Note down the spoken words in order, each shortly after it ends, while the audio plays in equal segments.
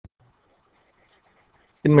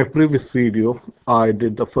In my previous video, I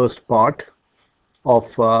did the first part of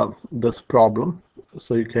this problem.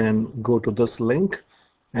 So you can go to this link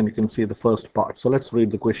and you can see the first part. So let's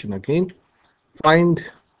read the question again. Find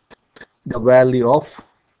the value of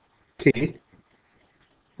k.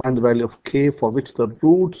 Find the value of k for which the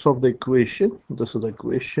roots of the equation, this is the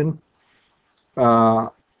equation.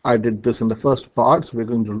 I did this in the first part, so we're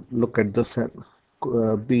going to look at this at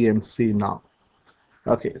B and C now.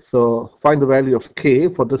 Okay, so find the value of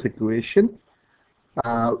k for this equation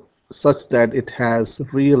such that it has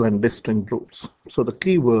real and distinct roots. So the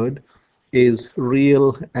key word is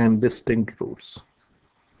real and distinct roots.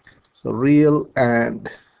 So real and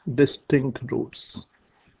distinct roots.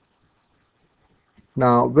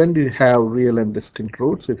 Now, when do you have real and distinct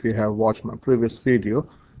roots? If you have watched my previous video,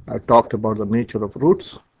 I talked about the nature of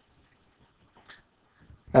roots.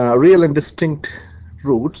 Real and distinct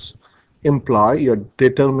roots imply your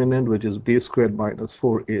determinant, which is b squared minus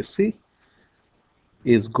 4ac,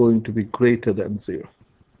 is going to be greater than 0.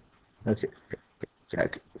 Okay.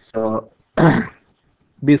 So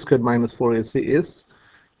b squared minus 4ac is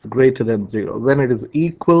greater than 0. When it is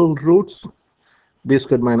equal roots, b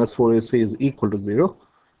squared minus 4ac is equal to 0.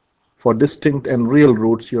 For distinct and real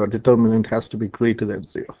roots, your determinant has to be greater than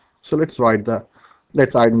 0. So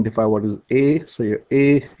let's identify what is a. So your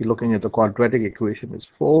a, you're looking at the quadratic equation, is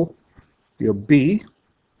 4. Your b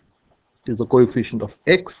is the coefficient of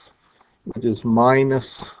x, which is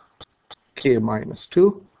minus k minus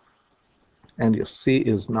 2, and your c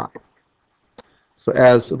is 9. So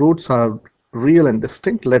as roots are real and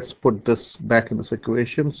distinct, let's put this back in this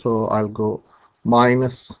equation. So I'll go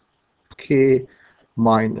minus k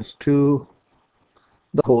minus 2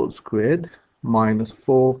 the whole squared minus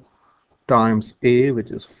 4 times a, which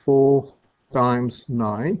is 4 times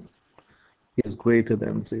 9, is greater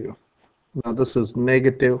than 0. Now this is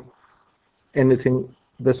negative,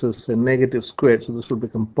 this is a negative squared, so this will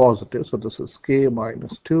become positive. So this is k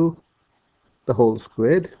minus 2 the whole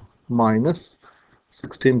squared minus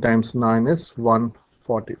 16 times 9 is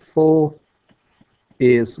 144,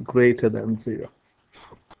 is greater than 0.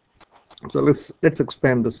 So let's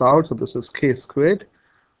expand this out. So this is k squared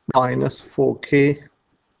minus 4k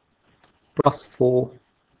plus 4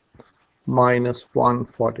 minus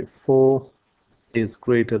 144 is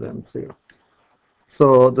greater than 0.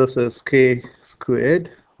 So this is k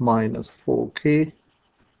squared minus 4k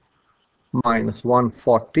minus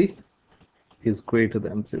 140 is greater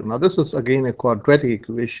than 0. Now this is again a quadratic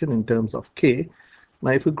equation in terms of k.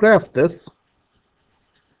 Now if you graph this,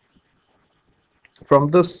 from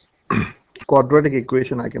this quadratic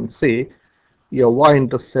equation I can say your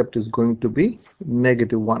y-intercept is going to be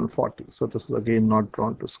negative 140. So this is again not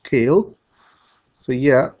drawn to scale. So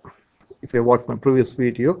yeah, if you watched my previous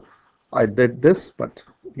video, I did this, but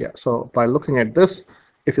yeah, so by looking at this,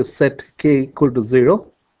 if you set k equal to 0,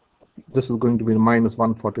 this is going to be minus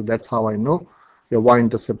 140. That's how I know your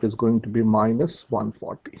y-intercept is going to be minus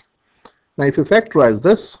 140. Now if you factorize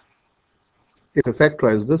this,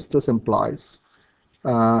 this implies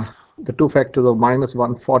the two factors of minus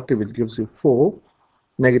 140, which gives you 4.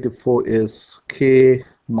 Negative 4 is k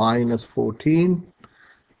minus 14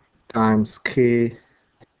 times k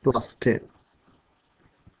plus 10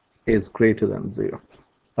 is greater than 0.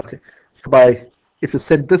 Okay, so if you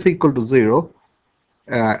set this equal to 0,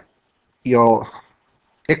 your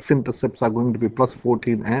x-intercepts are going to be plus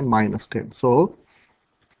 14 and minus 10. So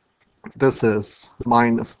this is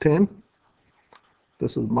minus 10,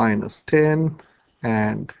 this is minus 10,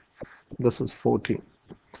 and this is 14.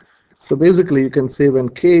 So basically you can say when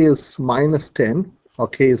k is minus 10 or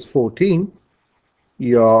k is 14,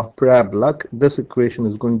 your parabola, this equation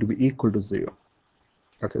is going to be equal to 0.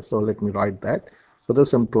 Okay, so let me write that. So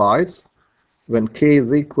this implies when k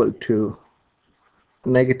is equal to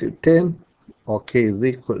negative 10 or k is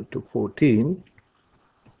equal to 14,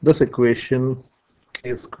 this equation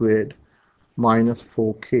k squared minus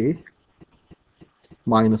 4k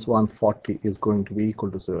minus 140 is going to be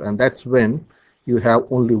equal to 0. And that's when you have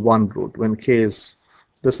only one root. When k is,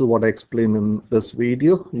 this is what I explained in this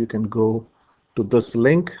video. You can go to this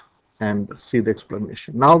link and see the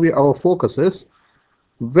explanation. Now our focus is,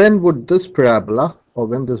 when would this parabola or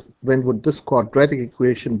when would this quadratic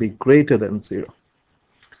equation be greater than 0?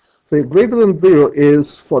 So greater than 0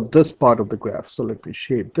 is for this part of the graph. So let me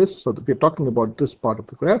shade this. So we're talking about this part of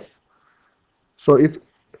the graph. So if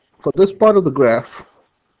for this part of the graph,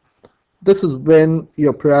 this is when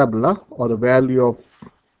your parabola or the value of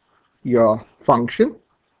your function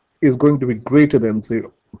is going to be greater than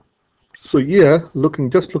 0. So here,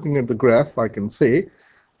 just looking at the graph, I can say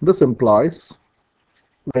this implies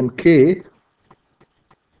when k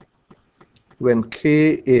when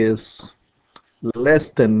k is less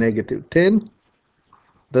than negative 10,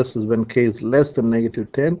 this is when k is less than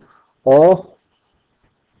negative 10, or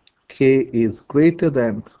k is greater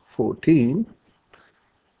than 14,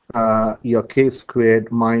 your k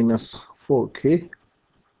squared minus 4k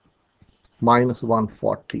minus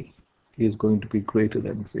 140 is going to be greater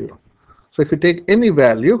than 0. So if you take any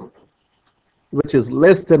value which is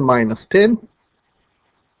less than minus 10,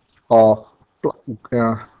 or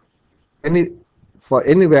for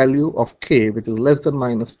any value of k which is less than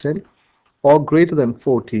minus 10 or greater than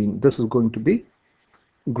 14, this is going to be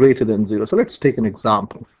greater than 0. So let's take an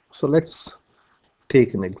example. So let's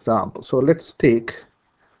take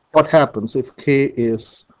what happens if k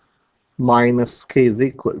is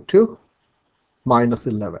equal to minus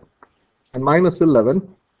 11, and minus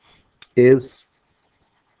 11 is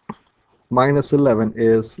less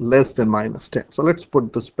than minus 10. So let's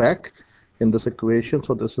put this back in this equation.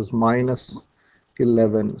 So this is minus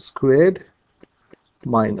 11 squared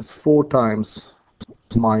minus 4 times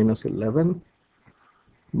minus 11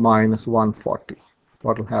 minus 140.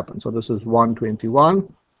 What will happen? So this is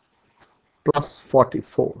 121 plus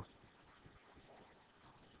 44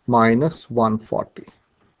 minus 140.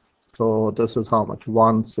 So this is how much?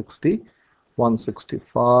 160.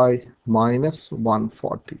 165 minus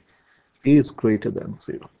 140 is greater than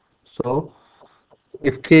 0. So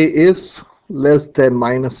if k is less than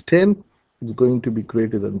minus 10, it's going to be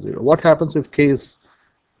greater than 0. What happens if k is,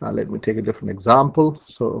 let me take a different example.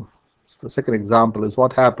 So the second example is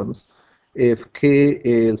what happens if k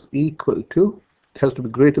is equal to, it has to be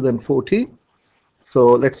greater than 14.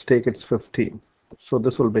 So let's take it's 15. So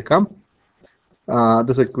this will become,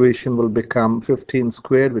 this equation will become 15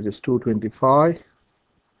 squared, which is 225,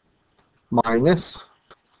 minus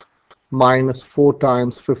 4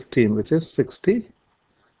 times 15, which is 60,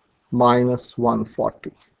 minus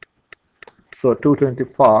 140. So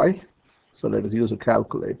 225. So let us use a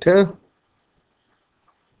calculator.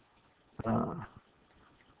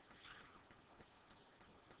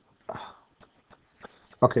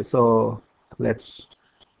 Okay, so let's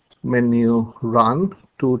menu run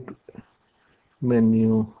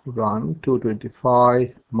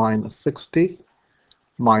 225 minus 60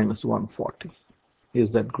 minus 140. Is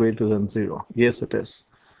that greater than 0? Yes, it is.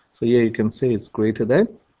 So here you can say it's greater than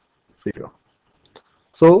 0.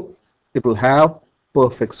 So it will have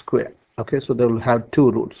perfect square. Okay, so they will have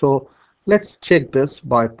 2 roots. So let's check this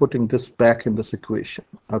by putting this back in this equation.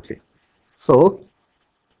 Okay, so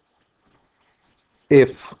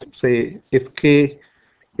if k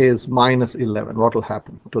is minus 11, what will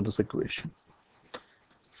happen to this equation?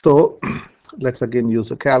 So let's again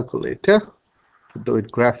use a calculator to do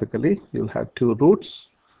it graphically. You'll have 2 roots.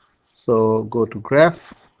 So go to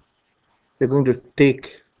graph. You're going to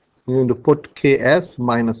put k as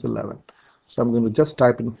minus 11. So I'm going to just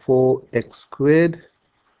type in 4x squared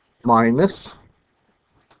minus,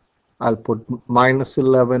 I'll put minus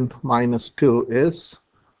 11 minus 2 is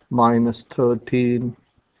minus 13x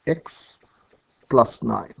plus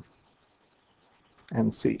 9,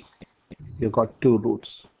 and see, you got 2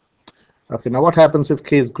 roots. Okay, now what happens if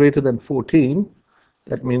k is greater than 14?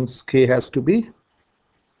 That means k has to be,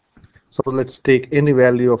 so let's take any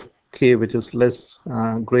value of k which is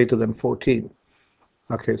greater than 14.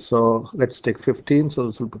 Okay, so let's take 15. So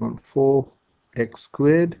this will become 4x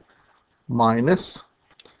squared minus,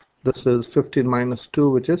 this is 15 minus 2,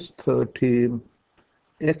 which is 13x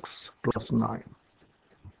plus 9.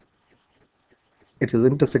 It is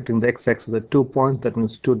intersecting the x-axis at 2 points. That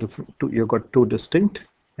means you've got 2 distinct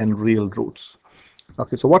and real roots.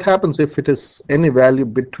 Okay, so what happens if it is any value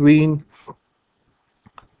between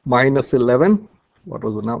minus 11, what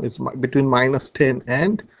was it now? It's between minus 10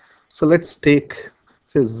 and, so let's take,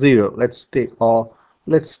 say 0. Let's take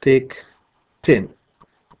 10.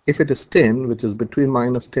 If it is 10, which is between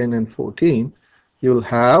minus 10 and 14, will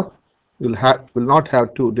not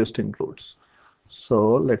have 2 distinct roots.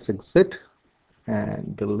 So let's exit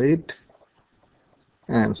and delete,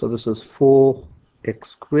 and so this is 4x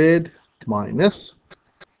squared minus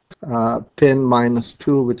 10 minus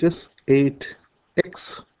 2, which is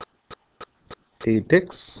 8x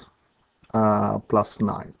plus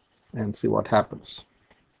 9, and see what happens.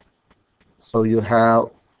 So you have,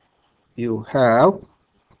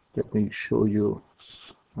 let me show you,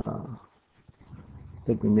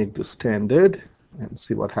 let me make this standard and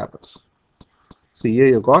see what happens. So here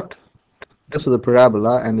you got, this is a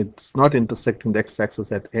parabola and it's not intersecting the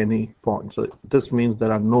x-axis at any point. So this means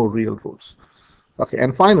there are no real roots. Okay,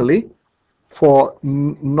 and finally, for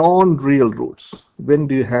non-real roots, when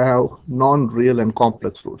do you have non-real and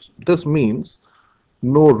complex roots? This means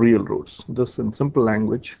no real roots. This in simple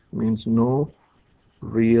language means no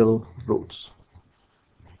real roots.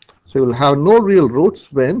 So you will have no real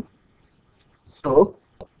roots when, so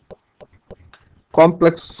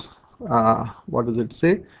complex, what does it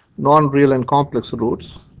say? Non-real and complex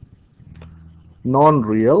roots.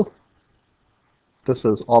 Non-real, this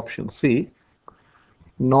is option C,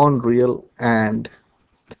 non-real and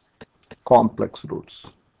complex roots.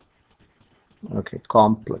 Okay,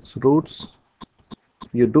 complex roots.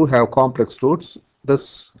 You do have complex roots.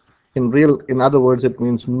 This in other words, it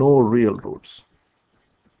means no real roots.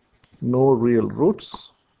 No real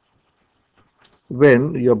roots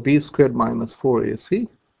when your b squared minus 4ac,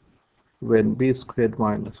 when b squared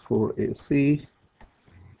minus 4ac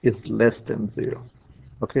is less than 0.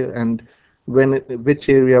 Okay, and when which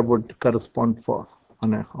area would correspond for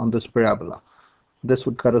on this parabola? This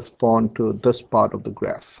would correspond to this part of the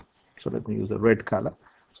graph. So let me use a red color.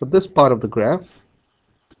 So this part of the graph,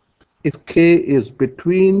 if k is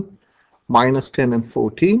between minus 10 and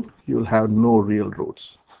 14, you'll have no real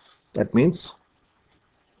roots. That means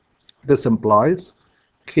this implies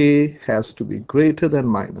k has to be greater than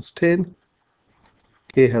minus 10.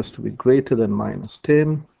 K has to be greater than minus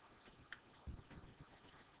 10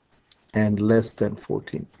 and less than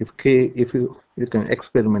 14. If you can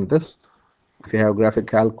experiment this. If you have a graphic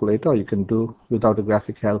calculator, you can do without a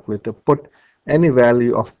graphic calculator, put any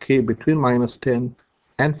value of k between minus 10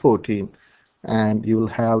 and 14 and you will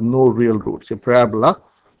have no real roots. Your parabola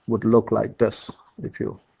would look like this. If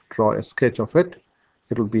you draw a sketch of it,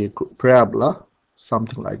 it will be a parabola,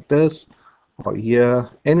 something like this, or here,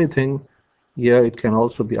 anything. Here it can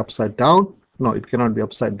also be upside down. No, it cannot be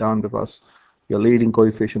upside down because your leading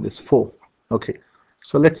coefficient is 4. Okay,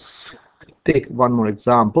 so let's take one more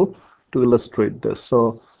example to illustrate this.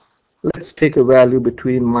 So let's take a value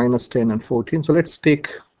between minus 10 and 14. So let's take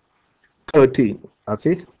 13.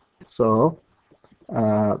 Okay, so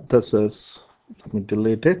this is, let me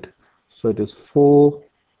delete it. So it is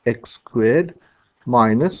 4x squared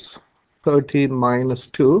minus 13 minus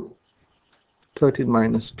 2. 13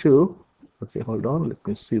 minus 2. Okay, hold on. Let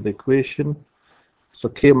me see the equation. So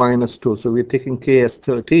k minus 2. So we're taking k as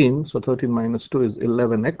 13. So 13 minus 2 is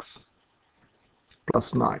 11x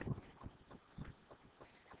plus 9.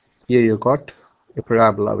 Here you got a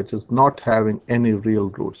parabola which is not having any real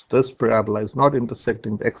roots. This parabola is not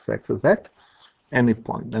intersecting the x-axis at any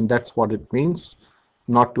point, and that's what it means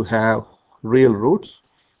not to have real roots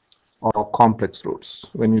or complex roots.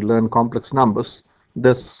 When you learn complex numbers,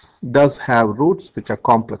 this does have roots which are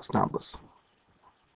complex numbers.